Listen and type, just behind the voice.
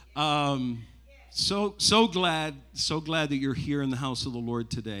Um, so glad that you're here in the house of the Lord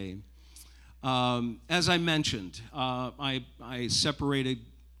today. As I mentioned, I separated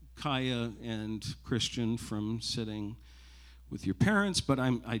Kaya and Christian from sitting with your parents, but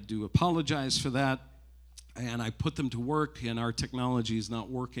I do apologize for that. And I put them to work, and our technology is not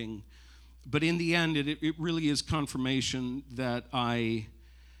working. But in the end, it really is confirmation that I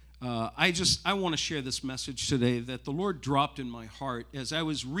want to share this message today that the Lord dropped in my heart as I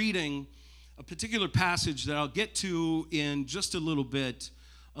was reading a particular passage that I'll get to in just a little bit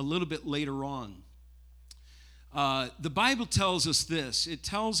later on. The Bible tells us this. It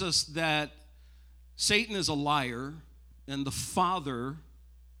tells us that Satan is a liar and the father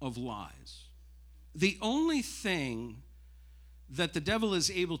of lies. The only thing that the devil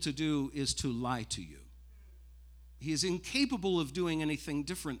is able to do is to lie to you. He is incapable of doing anything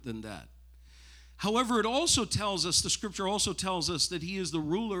different than that. However, it also tells us, the scripture also tells us that he is the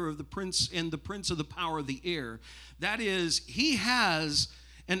ruler of the prince and the prince of the power of the air. That is, he has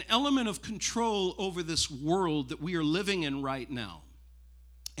an element of control over this world that we are living in right now.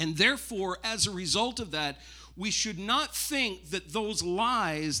 And therefore, as a result of that, we should not think that those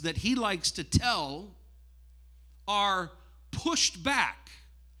lies that he likes to tell are pushed back.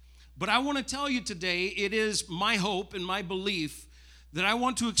 But I want to tell you today, it is my hope and my belief that I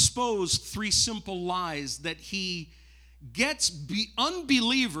want to expose three simple lies that he gets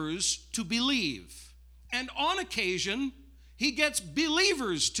unbelievers to believe. And on occasion, he gets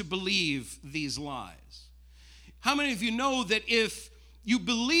believers to believe these lies. How many of you know that if you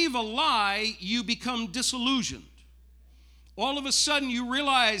believe a lie, you become disillusioned? All of a sudden you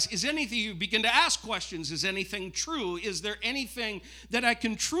realize, you begin to ask questions, is anything true? Is there anything that I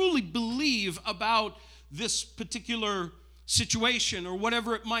can truly believe about this particular situation or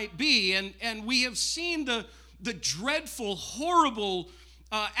whatever it might be? And we have seen the dreadful, horrible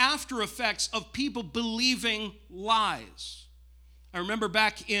after effects of people believing lies. I remember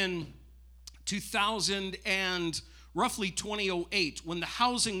back in 2000 and roughly 2008, when the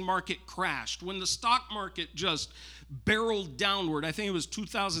housing market crashed, when the stock market just barreled downward. I think it was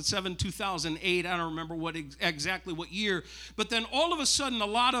 2007, 2008. I don't remember exactly what year. But then all of a sudden, a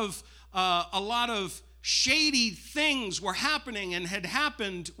lot of shady things were happening and had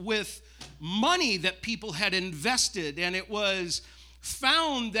happened with money that people had invested. And it was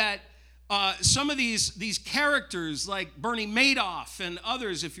found that some of these characters like Bernie Madoff and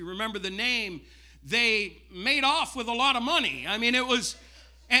others, if you remember the name, they made off with a lot of money. I mean, it was,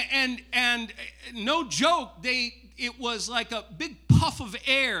 and no joke, it was like a big puff of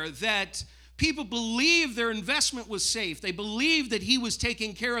air that people believed their investment was safe. They believed that he was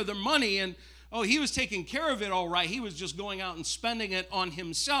taking care of their money, and he was taking care of it all right. He was just going out and spending it on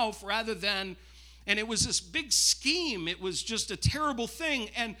himself rather than, and it was this big scheme. It was just a terrible thing,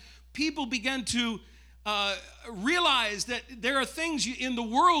 and people began to realize that there are things in the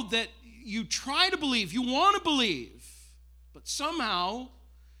world that you try to believe, you want to believe, but somehow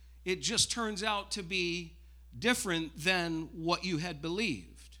it just turns out to be different than what you had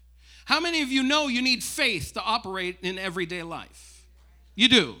believed. How many of you know you need faith to operate in everyday life? You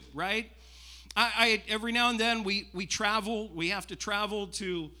do, right? I every now and then we travel. We have to travel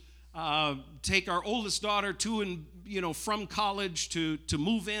to take our oldest daughter to and from college to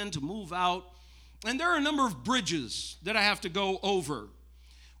move in, to move out. And there are a number of bridges that I have to go over.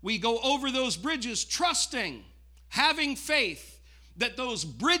 We go over those bridges trusting, having faith that those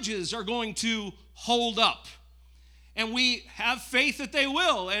bridges are going to hold up. And we have faith that they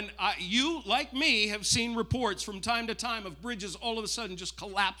will. And you, like me, have seen reports from time to time of bridges all of a sudden just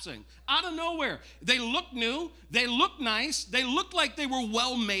collapsing out of nowhere. They look new. They look nice. They look like they were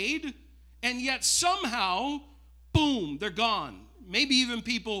well made. And yet somehow, boom, they're gone. Maybe even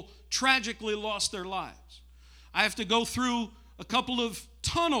people tragically lost their lives. I have to go through a couple of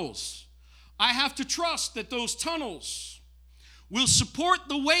tunnels. I have to trust that those tunnels will support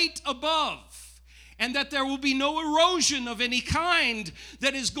the weight above, and that there will be no erosion of any kind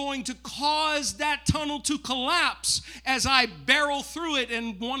that is going to cause that tunnel to collapse as I barrel through it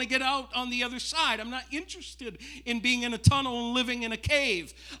and want to get out on the other side. I'm not interested in being in a tunnel and living in a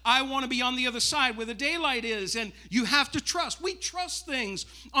cave. I want to be on the other side where the daylight is, and you have to trust. We trust things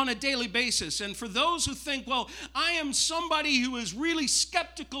on a daily basis. And for those who think, well, I am somebody who is really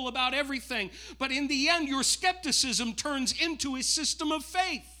skeptical about everything, but in the end, your skepticism turns into a system of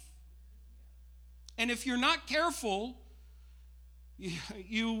faith. And if you're not careful,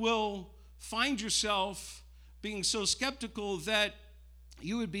 you will find yourself being so skeptical that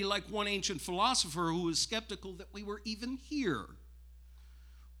you would be like one ancient philosopher who was skeptical that we were even here.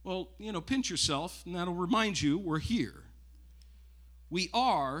 Well, pinch yourself, and that'll remind you we're here. We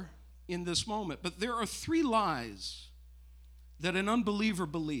are in this moment. But there are 3 lies that an unbeliever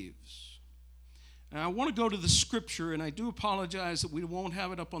believes. And I want to go to the scripture, and I do apologize that we won't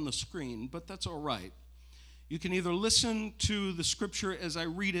have it up on the screen, but that's all right. You can either listen to the scripture as I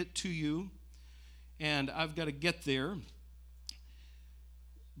read it to you, and I've got to get there.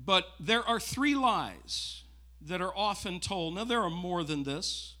 But there are 3 lies that are often told. Now, there are more than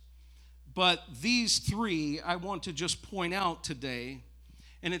this, but these 3 I want to just point out today.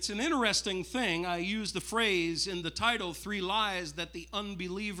 And it's an interesting thing. I use the phrase in the title, 3 lies that the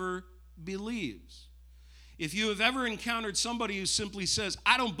unbeliever believes. If you have ever encountered somebody who simply says,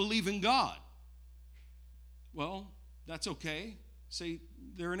 I don't believe in God, well, that's okay. Say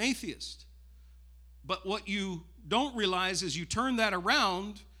they're an atheist. But what you don't realize is you turn that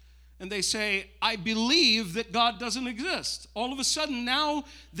around and they say, I believe that God doesn't exist. All of a sudden now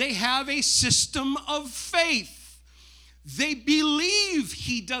they have a system of faith. They believe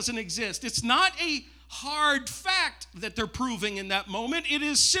he doesn't exist. It's not a hard fact that they're proving in that moment. It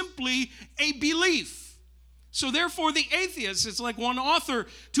is simply a belief. So therefore, the atheist, it's like one author,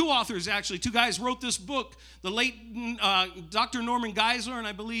 2 authors actually, 2 guys wrote this book, the late Dr. Norman Geisler, and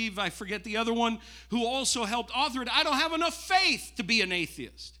I forget the other one, who also helped author it. I don't have enough faith to be an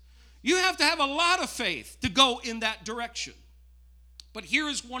atheist. You have to have a lot of faith to go in that direction. But here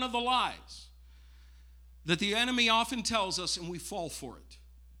is one of the lies that the enemy often tells us, and we fall for it.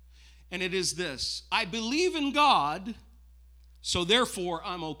 And it is this: I believe in God, so therefore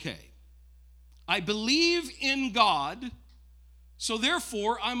I'm okay. I believe in God, so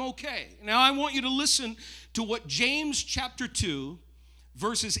therefore I'm okay. Now I want you to listen to what James chapter 2,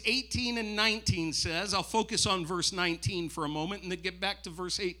 verses 18 and 19 says. I'll focus on verse 19 for a moment and then get back to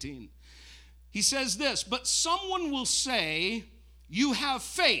verse 18. He says this, but someone will say, you have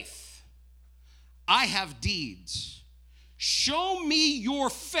faith, I have deeds. Show me your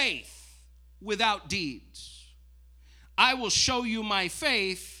faith without deeds. I will show you my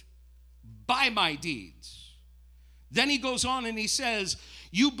faith by my deeds. Then he goes on and he says,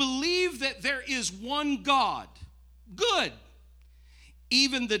 you believe that there is one God. Good.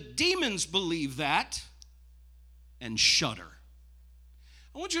 Even the demons believe that and shudder.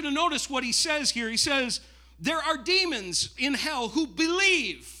 I want you to notice what he says here. He says, there are demons in hell who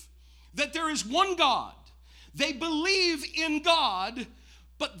believe that there is one God. They believe in God,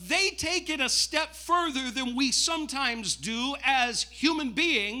 but they take it a step further than we sometimes do as human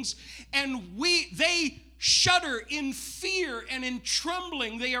beings, and they shudder in fear and in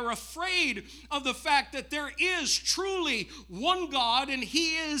trembling. They are afraid of the fact that there is truly one God, and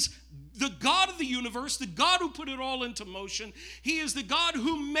he is the God of the universe, the God who put it all into motion. He is the God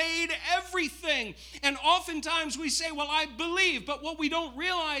who made everything. And oftentimes we say, well, I believe. But what we don't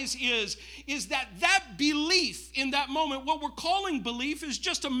realize is that belief in that moment, what we're calling belief, is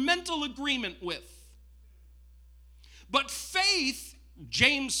just a mental agreement with. But faith,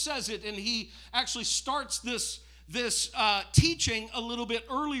 James says it, and he actually starts this teaching a little bit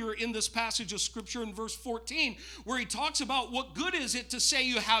earlier in this passage of Scripture in verse 14, where he talks about what good is it to say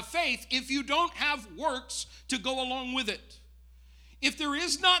you have faith if you don't have works to go along with it. If there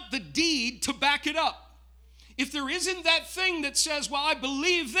is not the deed to back it up. If there isn't that thing that says, well, I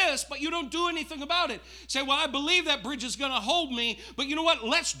believe this, but you don't do anything about it. Say, well, I believe that bridge is going to hold me, but you know what?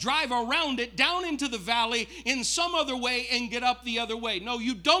 Let's drive around it down into the valley in some other way and get up the other way. No,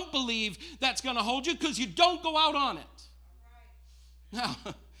 you don't believe that's going to hold you because you don't go out on it. Now,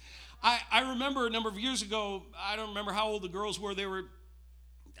 I remember a number of years ago, I don't remember how old the girls were. They were,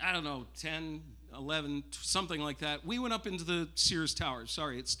 10, 11, something like that. We went up into the Sears Tower.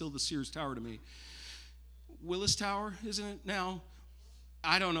 Sorry, it's still the Sears Tower to me. Willis Tower, isn't it now?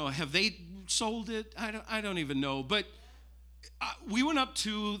 I don't know. Have they sold it? I don't even know. But we went up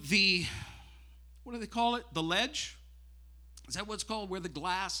to the, what do they call it? The ledge? Is that what it's called? Where the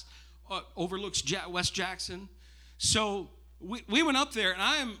glass overlooks West Jackson? So we went up there,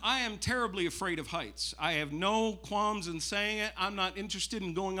 and I am terribly afraid of heights. I have no qualms in saying it. I'm not interested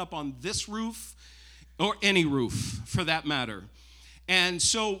in going up on this roof or any roof for that matter. And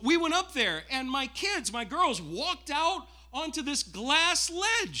so we went up there, and my girls, walked out onto this glass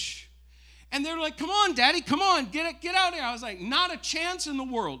ledge. And they're like, come on, Daddy, come on, get out here. I was like, not a chance in the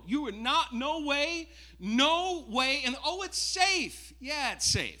world. You are not, no way. And, oh, it's safe. Yeah, it's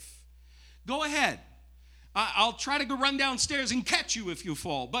safe. Go ahead. I'll try to go run downstairs and catch you if you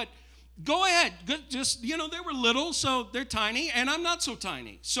fall. But go ahead. Just, they were little, so they're tiny, and I'm not so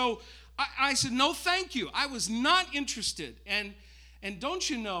tiny. So I said, no, thank you. I was not interested. And don't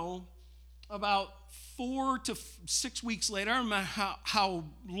you know, about 4 to 6 weeks later, I don't remember how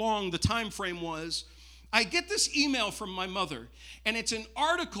long the time frame was, I get this email from my mother, and it's an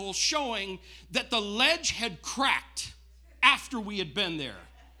article showing that the ledge had cracked after we had been there.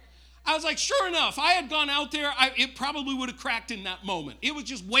 I was like, sure enough, I had gone out there, it probably would have cracked in that moment. It was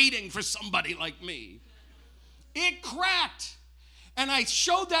just waiting for somebody like me. It cracked. And I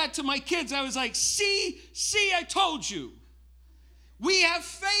showed that to my kids. I was like, see, I told you. We have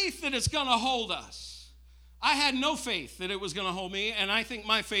faith that it's going to hold us. I had no faith that it was going to hold me, and I think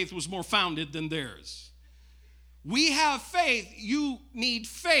my faith was more founded than theirs. We have faith. You need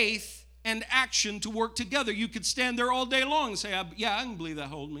faith and action to work together. You could stand there all day long and say, yeah, I can believe that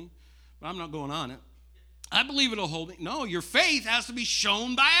hold me, but I'm not going on it. I believe it'll hold me. No, your faith has to be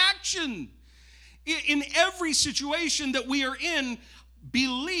shown by action. In every situation that we are in,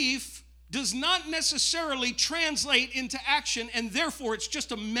 belief does not necessarily translate into action, and therefore it's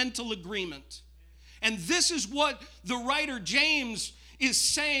just a mental agreement. And this is what the writer James is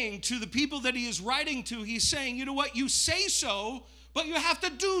saying to the people that he is writing to. He's saying, you know what, you say so, but you have to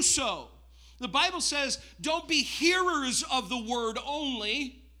do so. The Bible says, don't be hearers of the word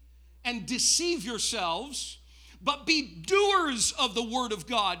only and deceive yourselves, but be doers of the word of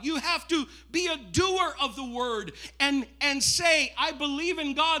God. You have to be a doer of the word and say, I believe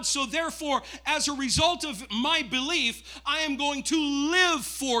in God, so therefore, as a result of my belief, I am going to live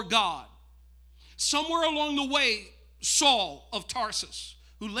for God. Somewhere along the way, Saul of Tarsus,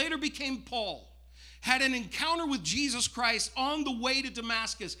 who later became Paul, had an encounter with Jesus Christ on the way to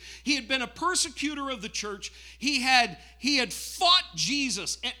Damascus. He had been a persecutor of the church. He had fought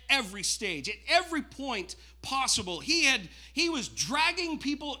Jesus at every stage, at every point possible. He was dragging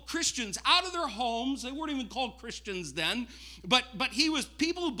Christians out of their homes. They weren't even called Christians then, but he was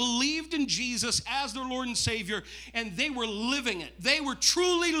people who believed in Jesus as their Lord and Savior, and they were living it. They were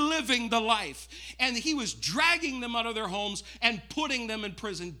truly living the life, and he was dragging them out of their homes and putting them in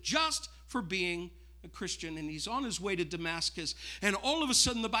prison just for being a Christian. And he's on his way to Damascus, and all of a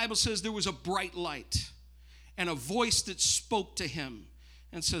sudden the Bible says there was a bright light and a voice that spoke to him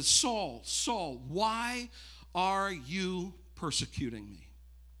and says, Saul, Saul, why are you persecuting me?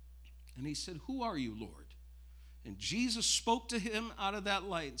 And he said, who are you, Lord? And Jesus spoke to him out of that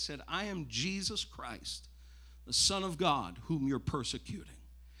light and said, I am Jesus Christ, the Son of God, whom you're persecuting.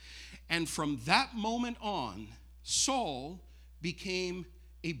 And from that moment on, Saul became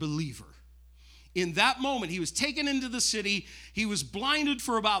a believer. In that moment, he was taken into the city. He was blinded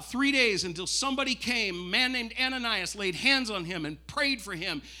for about 3 days until somebody came, a man named Ananias, laid hands on him and prayed for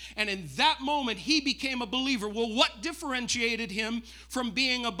him. And in that moment, he became a believer. Well, what differentiated him from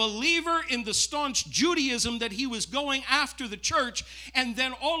being a believer in the staunch Judaism that he was going after the church, and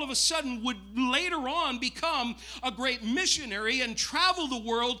then all of a sudden would later on become a great missionary and travel the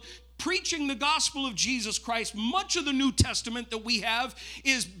world preaching the gospel of Jesus Christ? Much of the New Testament that we have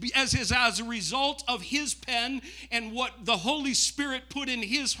is as a result of his pen and what the Holy Spirit put in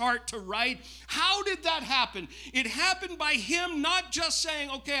his heart to write. How did that happen? It happened by him not just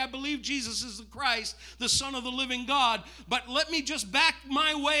saying, okay, I believe Jesus is the Christ, the Son of the living God, but let me just back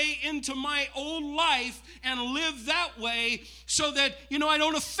my way into my old life and live that way so that, I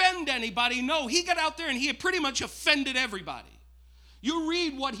don't offend anybody. No, he got out there and he had pretty much offended everybody. You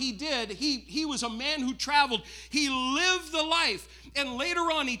read what he did. He was a man who traveled. He lived the life. And later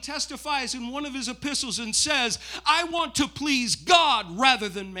on, he testifies in one of his epistles and says, I want to please God rather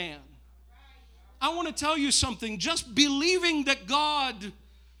than man. I want to tell you something. Just believing that God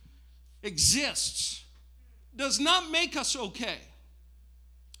exists does not make us okay.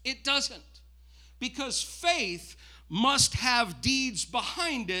 It doesn't. Because faith must have deeds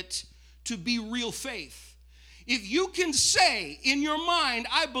behind it to be real faith. If you can say in your mind,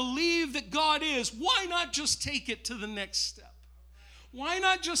 I believe that God is, why not just take it to the next step? Why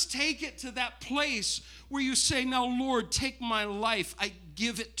not just take it to that place where you say, now, Lord, take my life. I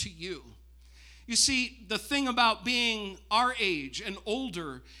give it to you. You see, the thing about being our age and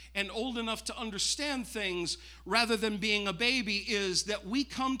older and old enough to understand things rather than being a baby is that we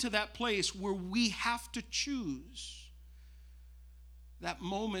come to that place where we have to choose that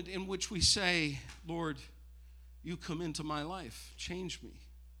moment in which we say, Lord, you come into my life, change me,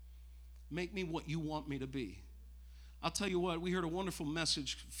 make me what you want me to be. I'll tell you what, we heard a wonderful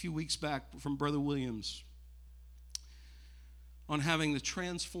message a few weeks back from Brother Williams on having the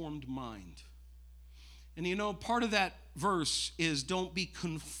transformed mind. And part of that verse is don't be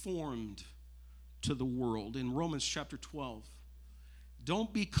conformed to the world in Romans chapter 12.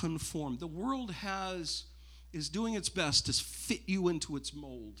 Don't be conformed. The world is doing its best to fit you into its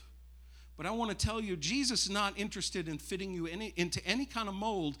mold. But I want to tell you, Jesus is not interested in fitting you into any kind of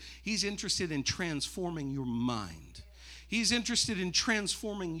mold. He's interested in transforming your mind. He's interested in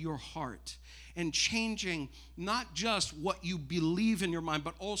transforming your heart. and changing not just what you believe in your mind,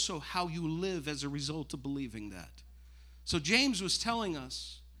 but also how you live as a result of believing that. So James was telling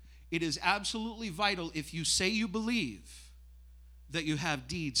us it is absolutely vital, if you say you believe, that you have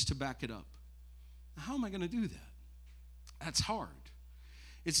deeds to back it up. Now, how am I going to do that? That's hard.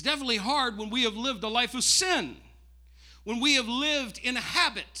 It's definitely hard when we have lived a life of sin, when we have lived in a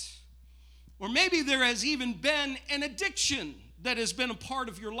habit, or maybe there has even been an addiction that has been a part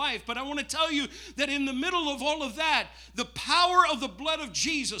of your life. But I want to tell you that in the middle of all of that, the power of the blood of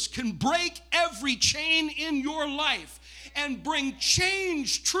Jesus can break every chain in your life and bring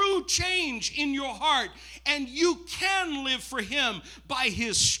change, true change in your heart. And you can live for him by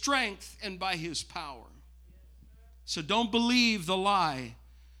his strength and by his power. So don't believe the lie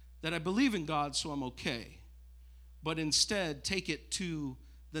that I believe in God, so I'm okay. But instead, take it to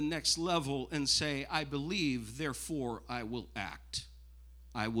the next level and say, I believe, therefore I will act.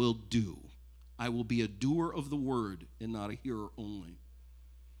 I will do. I will be a doer of the word and not a hearer only.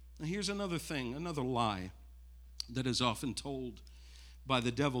 Now here's another thing, another lie that is often told by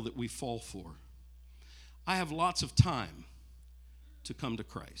the devil that we fall for. I have lots of time to come to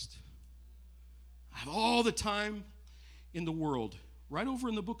Christ. I have all the time in the world. Right over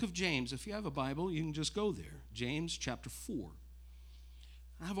in the book of James, if you have a Bible, you can just go there. James chapter 4.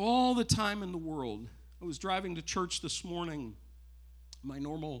 I have all the time in the world. I was driving to church this morning. My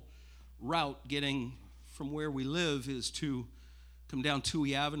normal route getting from where we live is to come down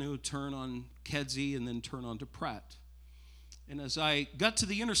Toohey Avenue, turn on Kedzie, and then turn on to Pratt. And as I got to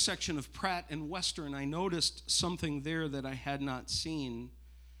the intersection of Pratt and Western, I noticed something there that I had not seen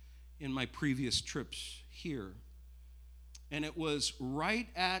in my previous trips here. And it was right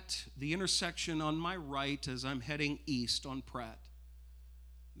at the intersection on my right as I'm heading east on Pratt.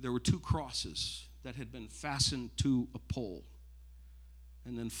 There were two crosses that had been fastened to a pole,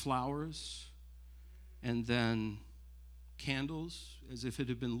 and then flowers, and then candles as if it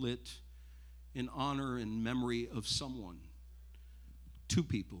had been lit in honor and memory of someone. Two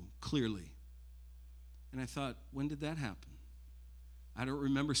people, clearly. And I thought, when did that happen? I don't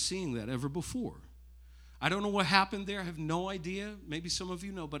remember seeing that ever before. I don't know what happened there. I have no idea. Maybe some of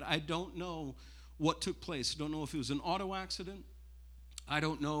you know, but I don't know what took place. I don't know if it was an auto accident. I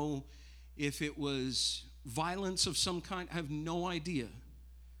don't know if it was violence of some kind. I have no idea.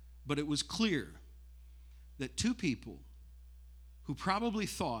 But it was clear that two people who probably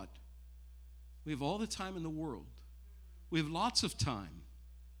thought, we have all the time in the world, we have lots of time,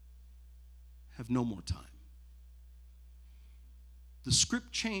 have no more time. The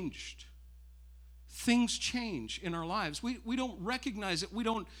script changed. Things change in our lives. We don't recognize it. We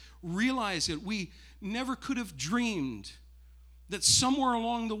don't realize it. We never could have dreamed that somewhere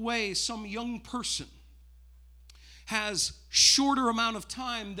along the way, some young person has shorter amount of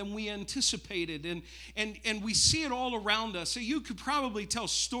time than we anticipated. And we see it all around us. So you could probably tell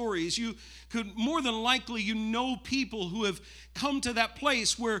stories. You could, more than likely, you know people who have come to that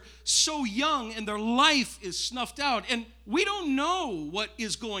place where so young and their life is snuffed out. And we don't know what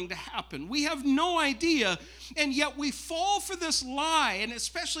is going to happen. We have no idea. And yet we fall for this lie, and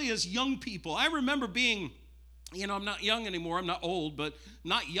especially as young people. I remember being, I'm not young anymore. I'm not old, but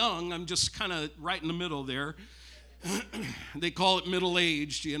not young. I'm just kind of right in the middle there. They call it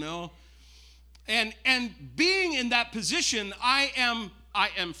middle-aged, And being in that position, I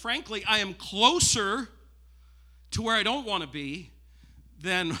am frankly closer to where I don't want to be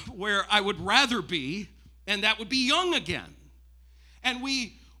than where I would rather be, and that would be young again. And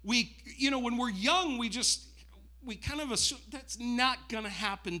we when we're young, we kind of assume that's not going to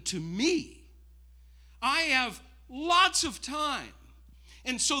happen to me. I have lots of time.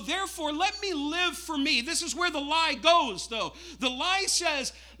 And so therefore, let me live for me. This is where the lie goes, though. The lie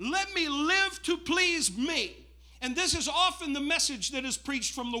says, let me live to please me. And this is often the message that is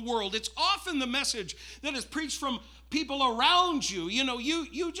preached from the world. It's often the message that is preached from people around you.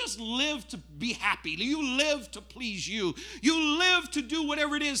 You just live to be happy. You live to please you. You live to do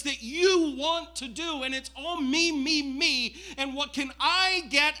whatever it is that you want to do. And it's all me, me, me. And what can I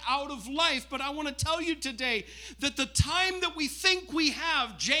get out of life? But I want to tell you today that the time that we think we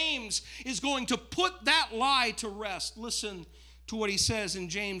have, James is going to put that lie to rest. Listen to what he says in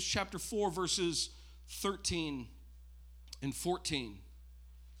James chapter 4, verses 13 and 14.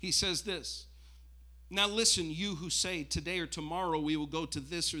 He says this, now listen, you who say today or tomorrow we will go to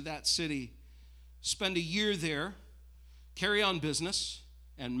this or that city, spend a year there, carry on business,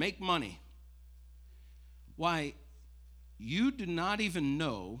 and make money. Why, you do not even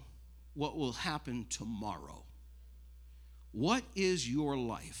know what will happen tomorrow. What is your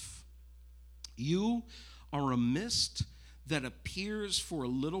life? You are a mist that appears for a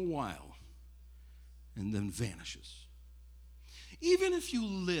little while and then vanishes. Even if you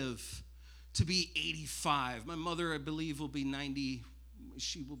live to be 85, my mother, I believe, will be 90.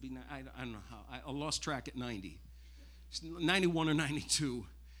 She will be, I don't know how. I lost track at 90. 91 or 92.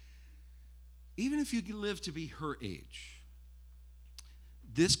 Even if you live to be her age,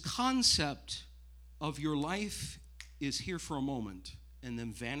 this concept of your life is here for a moment and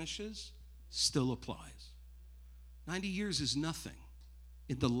then vanishes still applies. 90 years is nothing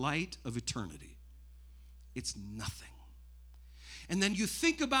in the light of eternity. It's nothing. And then you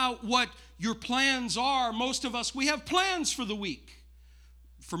think about what your plans are. Most of us, we have plans for the week.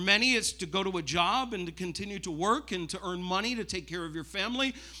 For many, it's to go to a job and to continue to work and to earn money to take care of your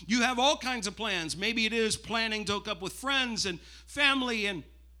family. You have all kinds of plans. Maybe it is planning to hook up with friends and family and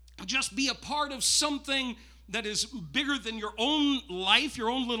just be a part of something that is bigger than your own life, your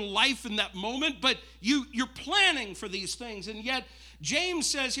own little life in that moment. But you're planning for these things. And yet, James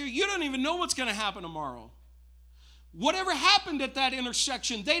says here, you don't even know what's going to happen tomorrow. Whatever happened at that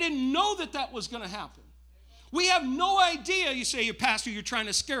intersection, they didn't know that that was going to happen. We have no idea. You say, Pastor, you're trying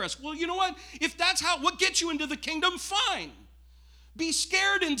to scare us. Well, you know what? If that's what gets you into the kingdom, fine. Be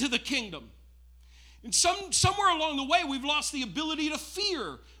scared into the kingdom. And somewhere along the way, we've lost the ability to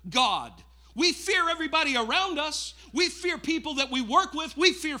fear God. We fear everybody around us. We fear people that we work with.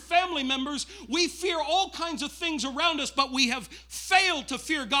 We fear family members. We fear all kinds of things around us, but we have failed to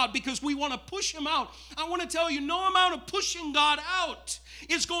fear God because we want to push him out. I want to tell you, no amount of pushing God out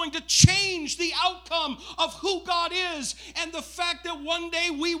is going to change the outcome of who God is and the fact that one day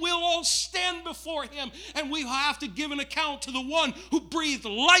we will all stand before him and we have to give an account to the one who breathed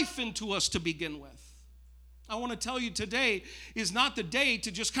life into us to begin with. I want to tell you today is not the day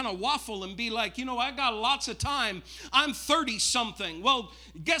to just kind of waffle and be like, I got lots of time. I'm 30-something. Well,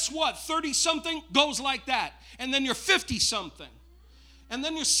 guess what? 30-something goes like that. And then you're 50-something. And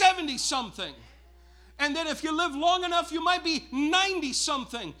then you're 70-something. And then if you live long enough, you might be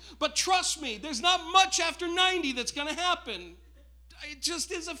 90-something. But trust me, there's not much after 90 that's going to happen. It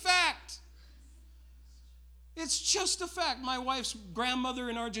just is a fact. It's just a fact. My wife's grandmother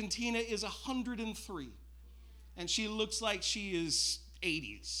in Argentina is 103. And she looks like she is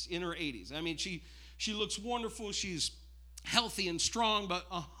 80s, in her 80s. I mean, she looks wonderful. She's healthy and strong,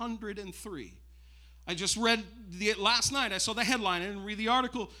 but 103. I just read last night, I saw the headline. I didn't read the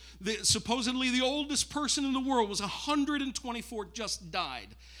article. Supposedly the oldest person in the world was 124, just died.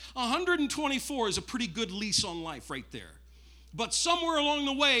 124 is a pretty good lease on life right there. But somewhere along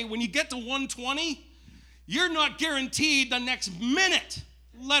the way, when you get to 120, you're not guaranteed the next minute,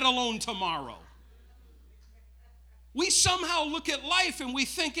 let alone tomorrow. We somehow look at life and we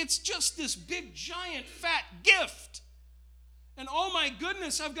think it's just this big, giant, fat gift. And oh my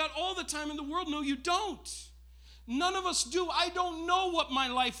goodness, I've got all the time in the world. No, you don't. None of us do. I don't know what my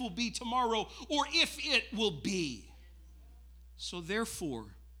life will be tomorrow or if it will be. So therefore,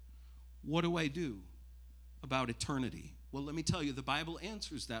 what do I do about eternity? Well, let me tell you, the Bible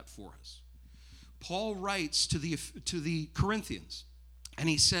answers that for us. Paul writes to the Corinthians, and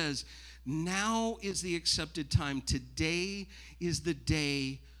he says, now is the accepted time. Today is the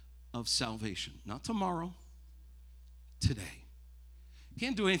day of salvation. Not tomorrow, today.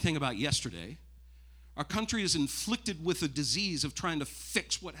 Can't do anything about yesterday. Our country is inflicted with a disease of trying to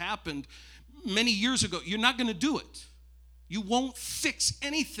fix what happened many years ago. You're not going to do it. You won't fix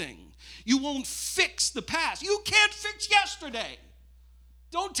anything. You won't fix the past. You can't fix yesterday.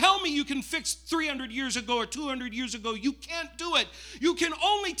 Don't tell me you can fix 300 years ago or 200 years ago. You can't do it. You can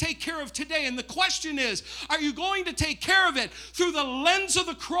only take care of today. And the question is, are you going to take care of it through the lens of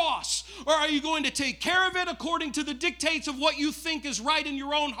the cross? Or are you going to take care of it according to the dictates of what you think is right in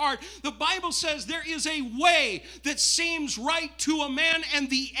your own heart? The Bible says there is a way that seems right to a man, and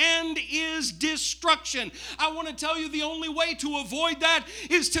the end is destruction. I want to tell you the only way to avoid that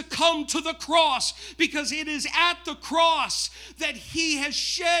is to come to the cross, because it is at the cross that he has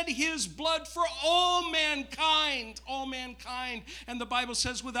shed his blood for all mankind. And the Bible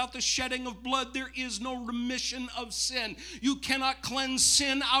says without the shedding of blood, there is no remission of sin. You cannot cleanse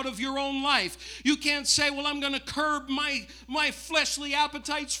sin out of your own life. You can't say, well, I'm going to curb my fleshly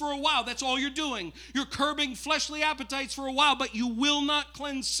appetites for a while. That's all you're doing. You're curbing fleshly appetites for a while, but you will not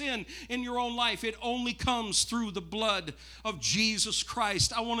cleanse sin in your own life. It only comes through the blood of Jesus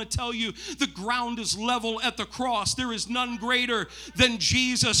Christ. I want to tell you, the ground is level at the cross. There is none greater than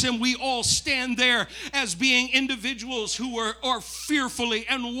Jesus, and we all stand there as being individuals who are fearfully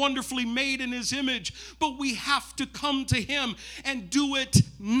and wonderfully made in his image, but we have to come to him and do it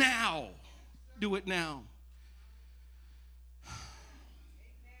now. Do it now.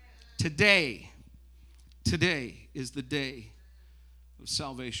 Today is the day of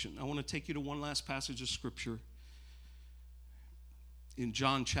salvation. I want to take you to one last passage of Scripture in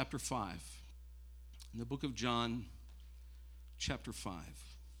John chapter 5. In the book of John chapter 5.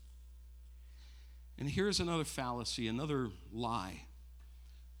 And here's another fallacy, another lie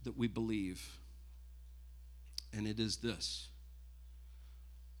that we believe. And it is this: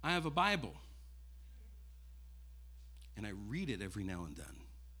 I have a Bible, and I read it every now and then,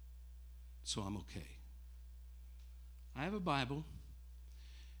 so I'm okay. I have a Bible,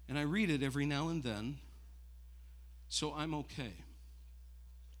 and I read it every now and then, so I'm okay.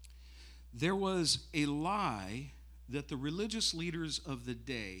 There was a lie that the religious leaders of the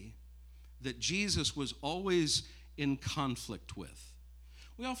day that Jesus was always in conflict with.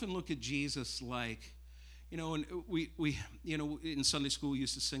 We often look at Jesus like, and we in Sunday school we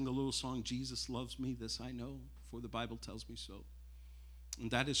used to sing the little song, Jesus loves me, this I know, for the Bible tells me so.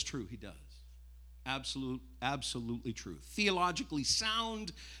 And that is true, he does. Absolutely true. Theologically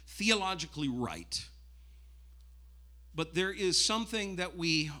sound, theologically right. But there is something that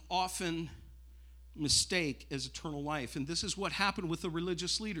we often mistake as eternal life. And this is what happened with the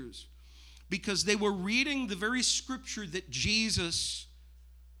religious leaders. Because they were reading the very scripture that Jesus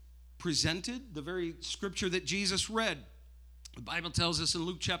presented, the very scripture that Jesus read. The Bible tells us in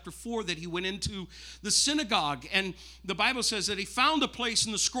Luke chapter 4 that he went into the synagogue, and the Bible says that he found a place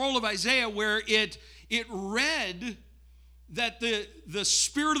in the scroll of Isaiah where it read that the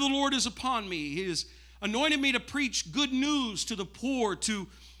Spirit of the Lord is upon me. He has anointed me to preach good news to the poor, to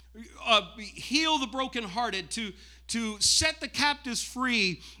heal the brokenhearted, to set the captives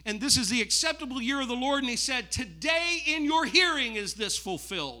free. And this is the acceptable year of the Lord. And he said, today in your hearing is this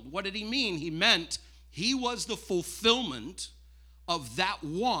fulfilled. What did he mean? He meant he was the fulfillment of that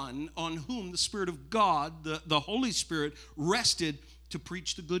one on whom the Spirit of God, the Holy Spirit, rested to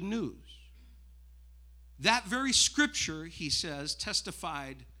preach the good news. That very scripture, he says,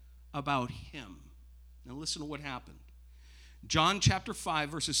 testified about him. Now listen to what happened. John chapter 5,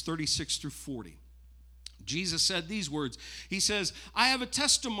 verses 36 through 40. Jesus said these words. He says, I have a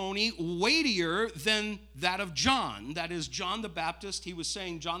testimony weightier than that of John. That is John the Baptist. He was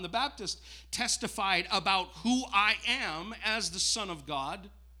saying John the Baptist testified about who I am as the Son of God,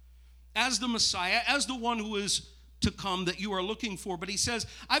 as the Messiah, as the one who is to come that you are looking for. But he says,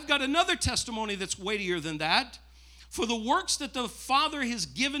 I've got another testimony that's weightier than that. For the works that the Father has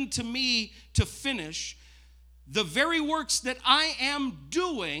given to me to finish, the very works that I am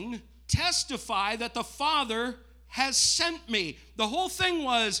doing testify that the Father has sent me. The whole thing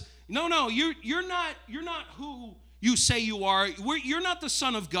was, no, you're not who you say you are. You're not the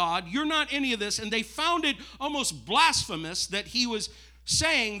Son of God. You're not any of this. And they found it almost blasphemous that he was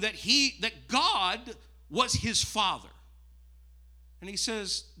saying that God was his Father. And he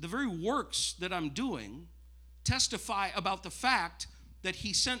says, the very works that I'm doing testify about the fact that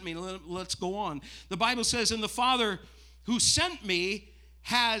he sent me. Let's go on. The Bible says, and the Father who sent me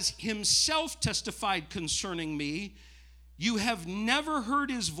has himself testified concerning me. You have never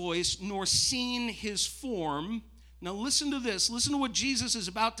heard his voice nor seen his form. Now listen to this. Listen to what Jesus is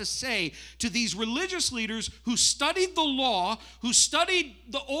about to say to these religious leaders who studied the law, who studied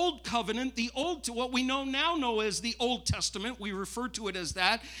the Old Covenant, what we now know as the Old Testament. We refer to it as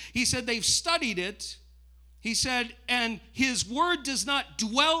that. He said they've studied it. He said, and his word does not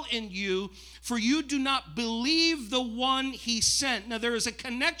dwell in you, for you do not believe the one he sent. Now, there is a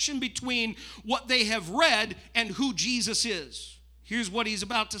connection between what they have read and who Jesus is. Here's what he's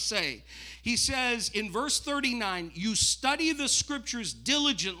about to say. He says in verse 39, you study the scriptures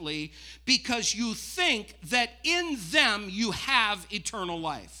diligently because you think that in them you have eternal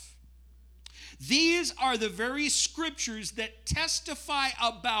life. These are the very scriptures that testify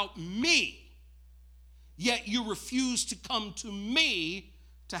about me. Yet you refuse to come to me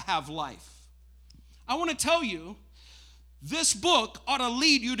to have life. I want to tell you, this book ought to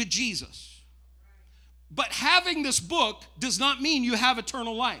lead you to Jesus. But having this book does not mean you have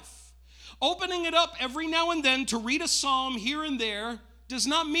eternal life. Opening it up every now and then to read a psalm here and there does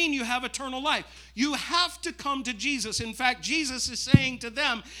not mean you have eternal life. You have to come to Jesus. In fact, Jesus is saying to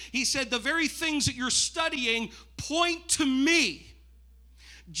them, he said, the very things that you're studying point to me.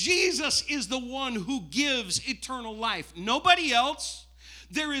 Jesus is the one who gives eternal life. Nobody else.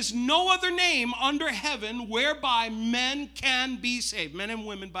 There is no other name under heaven whereby men can be saved. Men and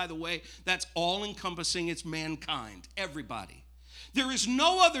women, by the way, that's all encompassing. It's mankind, everybody. There is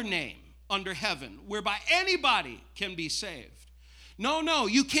no other name under heaven whereby anybody can be saved. No,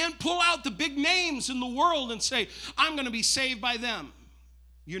 you can't pull out the big names in the world and say, I'm going to be saved by them.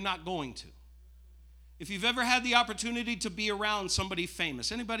 You're not going to. If you've ever had the opportunity to be around somebody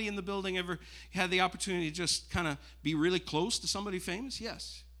famous, anybody in the building ever had the opportunity to just kind of be really close to somebody famous?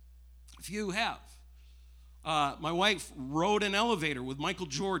 Yes. If you have. My wife rode an elevator with Michael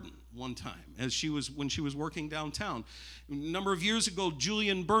Jordan one time when she was working downtown. A number of years ago,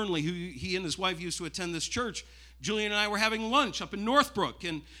 Julian Burnley, who he and his wife used to attend this church, Julian and I were having lunch up in Northbrook,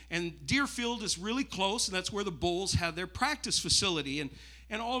 and Deerfield is really close, and that's where the Bulls had their practice facility. And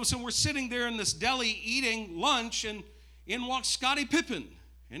all of a sudden, we're sitting there in this deli eating lunch, and in walks Scottie Pippen,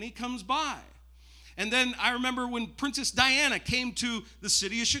 and he comes by. And then I remember when Princess Diana came to the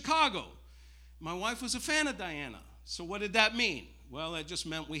city of Chicago. My wife was a fan of Diana. So what did that mean? Well, that just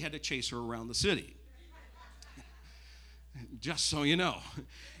meant we had to chase her around the city. Just so you know.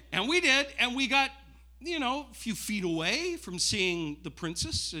 And we did, and we got, a few feet away from seeing the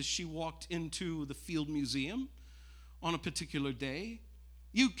princess as she walked into the Field Museum on a particular day.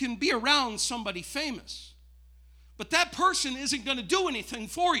 You can be around somebody famous, but that person isn't going to do anything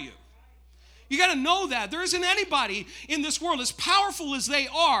for you. You got to know that. There isn't anybody in this world, as powerful as they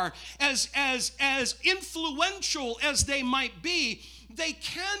are, as influential as they might be, they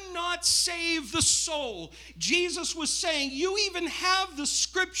cannot save the soul. Jesus was saying, you even have the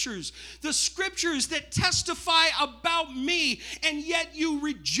scriptures that testify about me, and yet you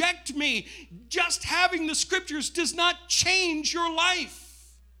reject me. Just having the scriptures does not change your life.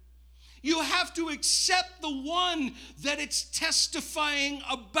 You have to accept the one that it's testifying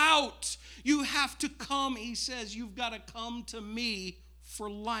about. You have to come, he says, you've got to come to me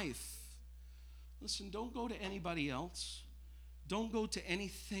for life. Listen, don't go to anybody else. Don't go to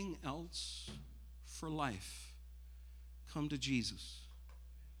anything else for life. Come to Jesus.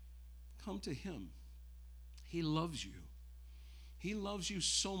 Come to him. He loves you. He loves you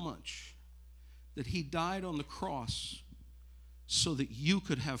so much that he died on the cross so that you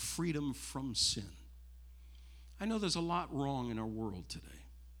could have freedom from sin. I know there's a lot wrong in our world today.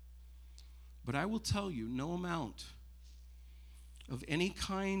 But I will tell you, no amount of any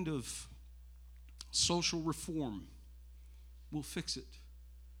kind of social reform will fix it.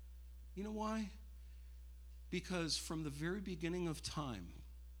 You know why? Because from the very beginning of time,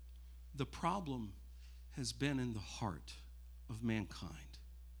 the problem has been in the heart of mankind.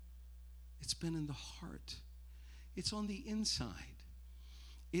 It's been in the heart. It's on the inside.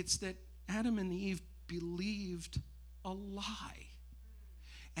 It's that Adam and Eve believed a lie.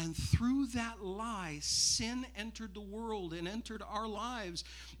 And through that lie, sin entered the world and entered our lives.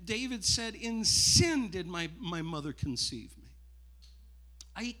 David said, in sin did my mother conceive me.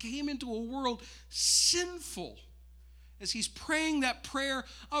 I came into a world sinful, as he's praying that prayer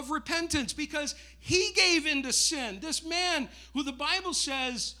of repentance, because he gave into sin. This man who the Bible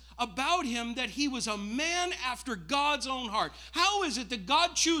says about him that he was a man after God's own heart. How is it that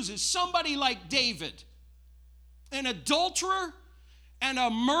God chooses somebody like David, an adulterer and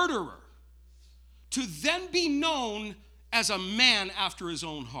a murderer, to then be known as a man after his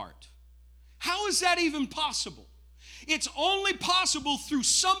own heart? How is that even possible? It's only possible through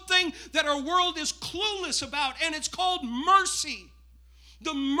something that our world is clueless about, and it's called mercy.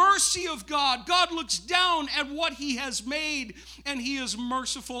 The mercy of God. God looks down at what he has made, and he is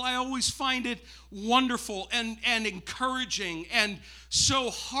merciful. I always find it wonderful and encouraging and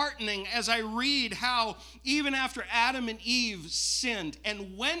so heartening as I read how even after Adam and Eve sinned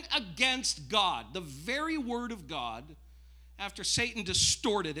and went against God, the very word of God, after Satan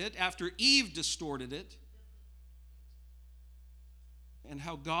distorted it, after Eve distorted it, and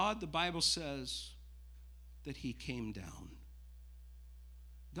how God, the Bible says, that he came down.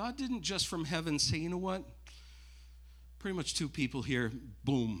 God didn't just from heaven say, you know what? Pretty much two people here,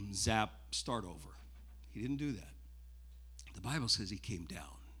 boom, zap, start over. He didn't do that. The Bible says he came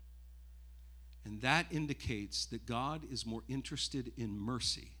down. And that indicates that God is more interested in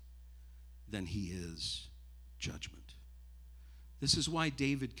mercy than he is judgment. This is why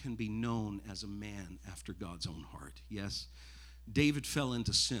David can be known as a man after God's own heart. Yes, David fell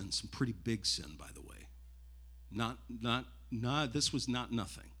into sin, some pretty big sin, by the way. This was not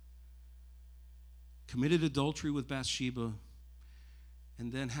nothing. Committed adultery with Bathsheba,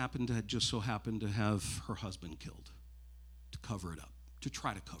 and then just so happened to have her husband killed to cover it up, to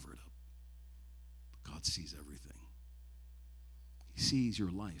try to cover it up. But God sees everything. He sees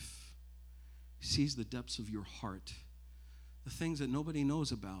your life. He sees the depths of your heart, the things that nobody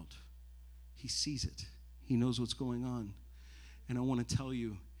knows about. He sees it. He knows what's going on. And I want to tell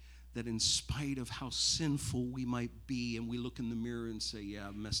you that in spite of how sinful we might be, and we look in the mirror and say, yeah,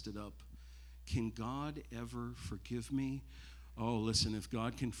 I've messed it up, can God ever forgive me? Oh, listen, if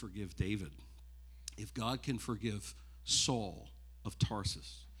God can forgive David, if God can forgive Saul of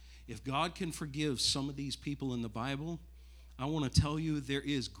Tarsus, If God can forgive some of these people in the Bible, I want to tell you there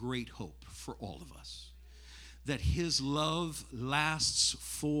is great hope for all of us. That his love lasts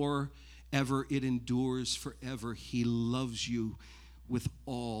forever. It endures forever. He loves you with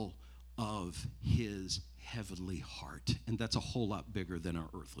all of his heavenly heart. And that's a whole lot bigger than our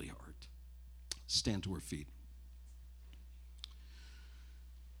earthly heart. Stand to our feet.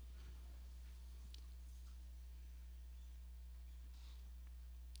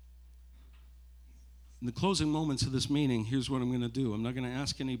 In the closing moments of this meeting, here's what I'm going to do. I'm not going to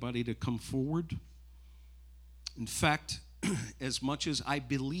ask anybody to come forward. In fact, as much as I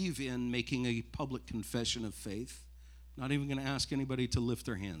believe in making a public confession of faith, I'm not even going to ask anybody to lift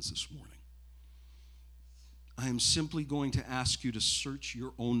their hands this morning. I am simply going to ask you to search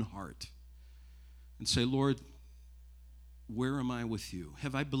your own heart and say, Lord, where am I with you?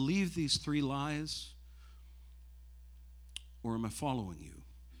 Have I believed these 3 lies, or am I following you?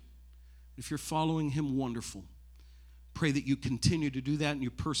 If you're following him, wonderful. Pray that you continue to do that and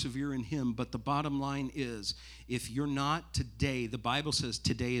you persevere in him. But the bottom line is, if you're not today, the Bible says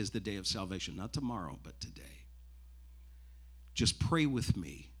today is the day of salvation. Not tomorrow, but today. Just pray with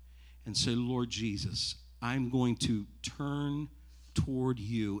me and say, Lord Jesus, I'm going to turn toward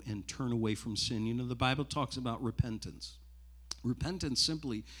you and turn away from sin. You know, the Bible talks about repentance. Repentance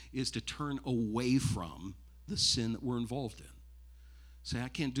simply is to turn away from the sin that we're involved in. Say, I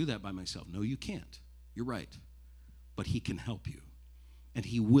can't do that by myself. No, you can't. You're right. But he can help you. And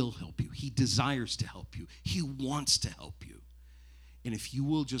he will help you. He desires to help you. He wants to help you. And if you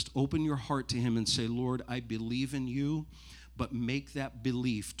will just open your heart to him and say, Lord, I believe in you, but make that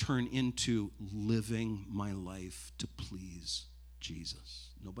belief turn into living my life to please Jesus.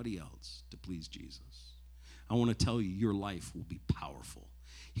 Nobody else, to please Jesus. I want to tell you, your life will be powerful.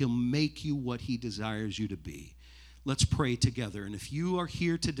 He'll make you what he desires you to be. Let's pray together. And if you are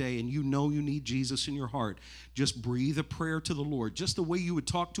here today and you know you need Jesus in your heart, just breathe a prayer to the Lord. Just the way you would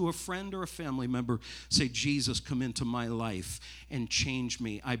talk to a friend or a family member. Say, Jesus, come into my life and change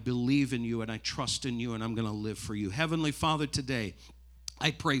me. I believe in you and I trust in you and I'm going to live for you. Heavenly Father, today, I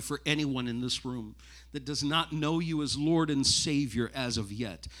pray for anyone in this room that does not know you as Lord and Savior as of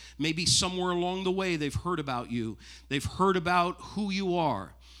yet. Maybe somewhere along the way they've heard about you. They've heard about who you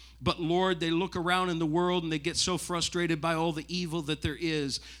are. But Lord, they look around in the world and they get so frustrated by all the evil that there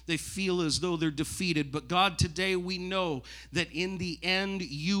is. They feel as though they're defeated. But God, today we know that in the end,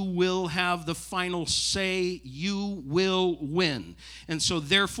 you will have the final say. You will win. And so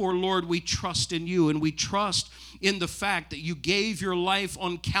therefore, Lord, we trust in you, and we trust in the fact that you gave your life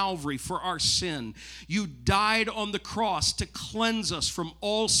on Calvary for our sin. You died on the cross to cleanse us from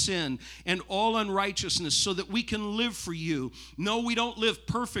all sin and all unrighteousness so that we can live for you. No, we don't live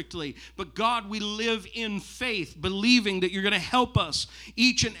perfectly, but God, we live in faith, believing that you're going to help us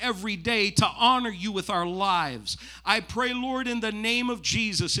each and every day to honor you with our lives. I pray, Lord, in the name of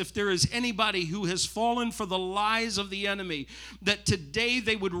Jesus, if there is anybody who has fallen for the lies of the enemy, that today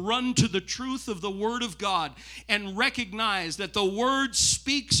they would run to the truth of the Word of God and recognize that the Word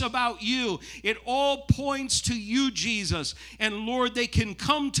speaks about you. It all points to you, Jesus. And Lord, they can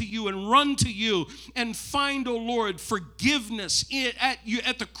come to you and run to you and find, oh Lord, forgiveness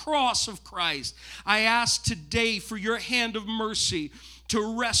at the cross of Christ. I ask today for your hand of mercy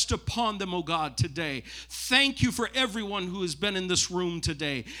to rest upon them, oh God, today. Thank you for everyone who has been in this room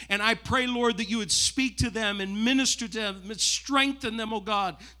today. And I pray, Lord, that you would speak to them and minister to them and strengthen them, oh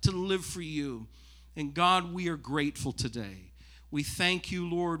God, to live for you. And God, we are grateful today. We thank you,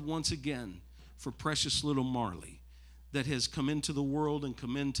 Lord, once again for precious little Marley that has come into the world and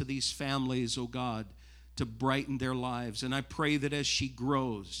come into these families, oh God, to brighten their lives. And I pray that as she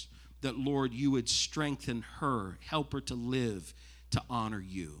grows, that, Lord, you would strengthen her, help her to live, to honor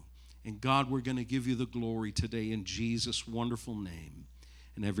you. And God, we're going to give you the glory today in Jesus' wonderful name.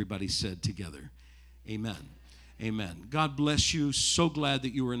 And everybody said together, amen. Amen. God bless you. So glad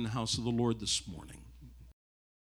that you were in the house of the Lord this morning.